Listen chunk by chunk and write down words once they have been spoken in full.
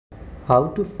How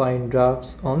to find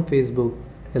drafts on Facebook.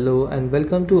 Hello and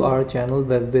welcome to our channel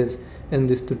Whizz. In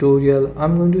this tutorial,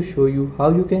 I'm going to show you how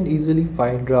you can easily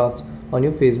find drafts on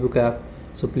your Facebook app.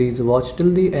 So please watch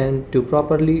till the end to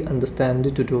properly understand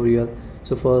the tutorial.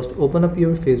 So first open up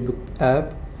your Facebook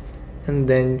app and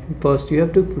then first you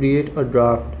have to create a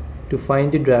draft. To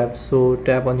find the draft, so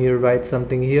tap on here, write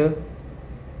something here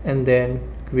and then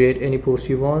create any post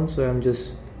you want. So I'm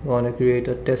just gonna create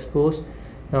a test post.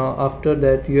 Now after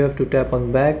that you have to tap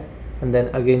on back and then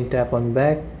again tap on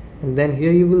back, and then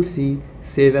here you will see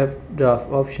save as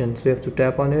draft option, so you have to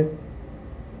tap on it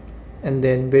and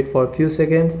then wait for a few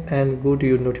seconds and go to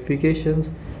your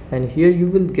notifications, and here you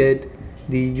will get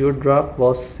the your draft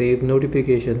was saved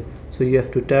notification. So you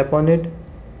have to tap on it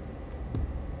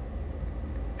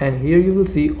and here you will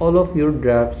see all of your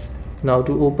drafts. Now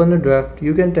to open a draft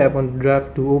you can tap on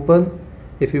draft to open.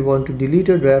 If you want to delete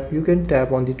a draft, you can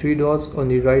tap on the three dots on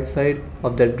the right side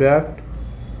of that draft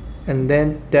and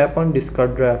then tap on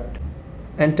discard draft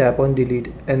and tap on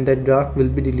delete, and that draft will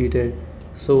be deleted.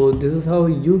 So this is how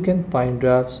you can find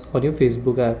drafts on your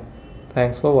Facebook app.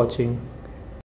 Thanks for watching.